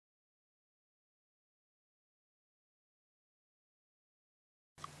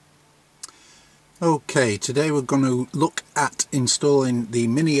Okay, today we're going to look at installing the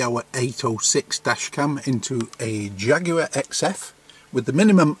Jaguar 806 dashcam into a Jaguar XF with the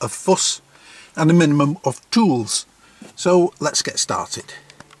minimum of fuss and a minimum of tools. So let's get started.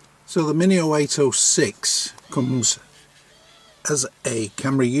 So the Jaguar 806 comes as a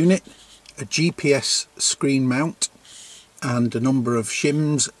camera unit, a GPS screen mount and a number of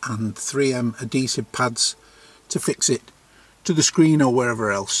shims and 3M adhesive pads to fix it to the screen or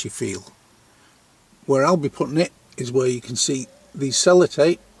wherever else you feel. Where I'll be putting it is where you can see the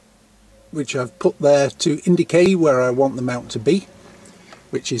sellotape, which I've put there to indicate where I want the mount to be,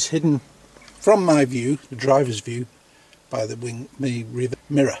 which is hidden from my view, the driver's view, by the rear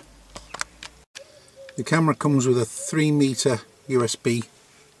mirror. The camera comes with a 3-meter USB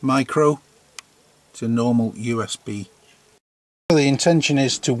micro to normal USB. The intention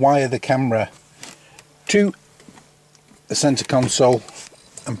is to wire the camera to the center console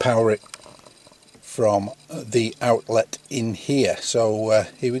and power it from the outlet in here. So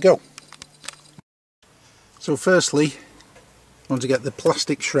here we go. So firstly, I want to get the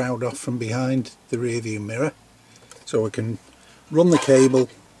plastic shroud off from behind the rear view mirror so I can run the cable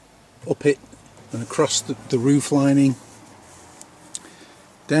up it and across the roof lining,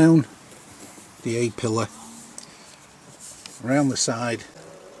 down the A-pillar, around the side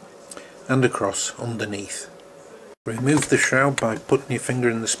and across underneath. Remove the shroud by putting your finger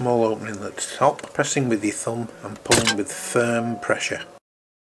in the small opening at the top, pressing with your thumb and pulling with firm pressure.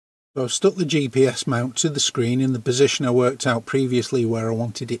 So I've stuck the GPS mount to the screen in the position I worked out previously where I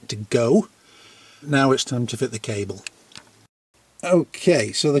wanted it to go. Now it's time to fit the cable.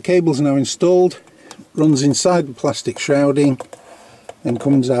 Okay, so the cable's now installed, runs inside the plastic shrouding and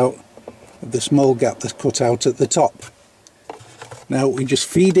comes out of the small gap that's cut out at the top. Now we just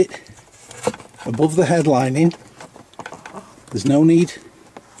feed it above the headlining. There's no need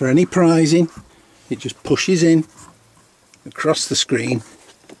for any prizing, it just pushes in across the screen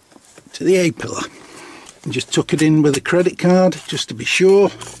to the A-pillar. And just tuck it in with a credit card just to be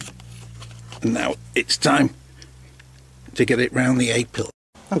sure. And now it's time to get it round the A-pillar.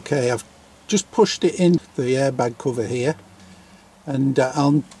 Okay, I've just pushed it in the airbag cover here, and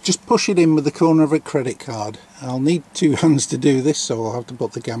I'll just push it in with the corner of a credit card. I'll need 2 hands to do this, so I'll have to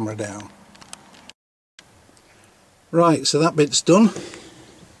put the camera down. Right, so that bit's done.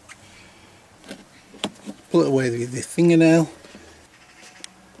 Pull it away with your fingernail,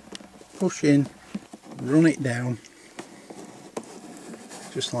 push in, run it down,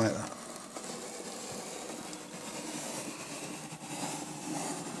 just like that.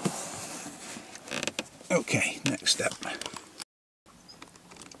 Okay, next step.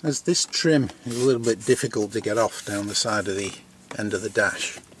 As this trim is a little bit difficult to get off down the side of the end of the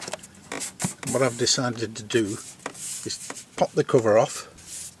dash, what I've decided to do is pop the cover off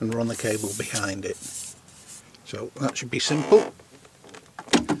and run the cable behind it. So that should be simple.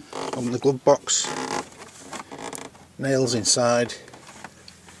 Open the glove box, nails inside,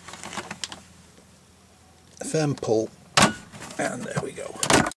 a firm pull, and there we go.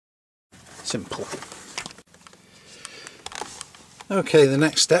 Simple. Okay, the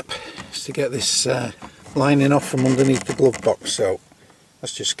next step is to get this lining off from underneath the glove box. So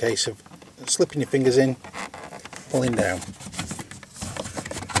that's just a case of slipping your fingers in, pulling down.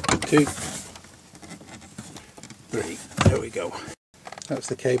 2, 3, there we go. That's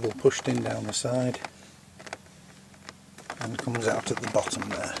the cable pushed in down the side and comes out at the bottom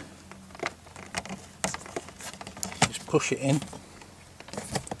there. Just push it in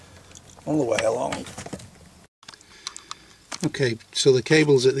all the way along. Okay, so the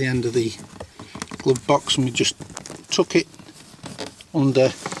cable's at the end of the glove box and we just tuck it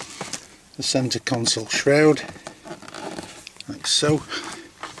under the centre console shroud, like so.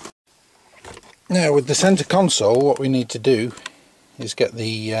 Now with the centre console, what we need to do is get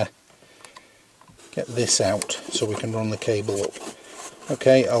this out so we can run the cable up.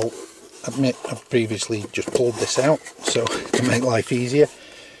 Okay, I'll admit I've previously just pulled this out so to make life easier.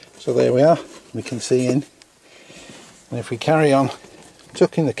 So there we are, we can see in. And if we carry on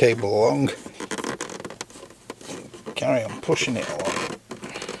tucking the cable along, carry on pushing it along,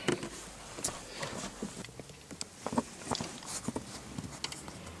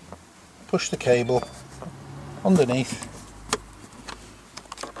 push the cable underneath,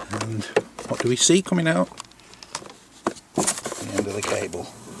 and what do we see coming out? The end of the cable.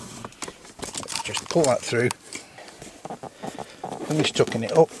 Just pull that through, finish tucking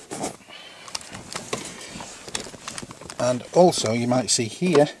it up, and also you might see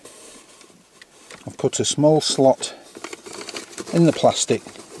here I've put a small slot in the plastic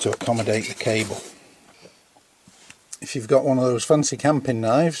to accommodate the cable. if you've got one of those fancy camping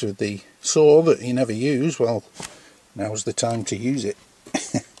knives with the saw that you never use, well, now's the time to use it.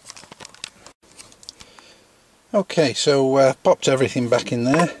 Okay, so popped everything back in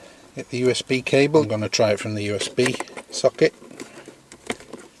there. Get the USB cable. I'm going to try it from the USB socket.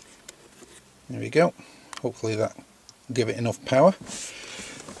 There we go. Hopefully that will give it enough power.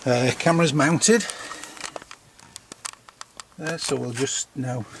 Camera's mounted. So we'll just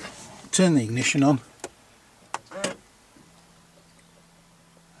now turn the ignition on.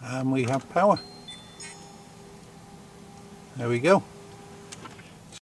 And we have power. There we go.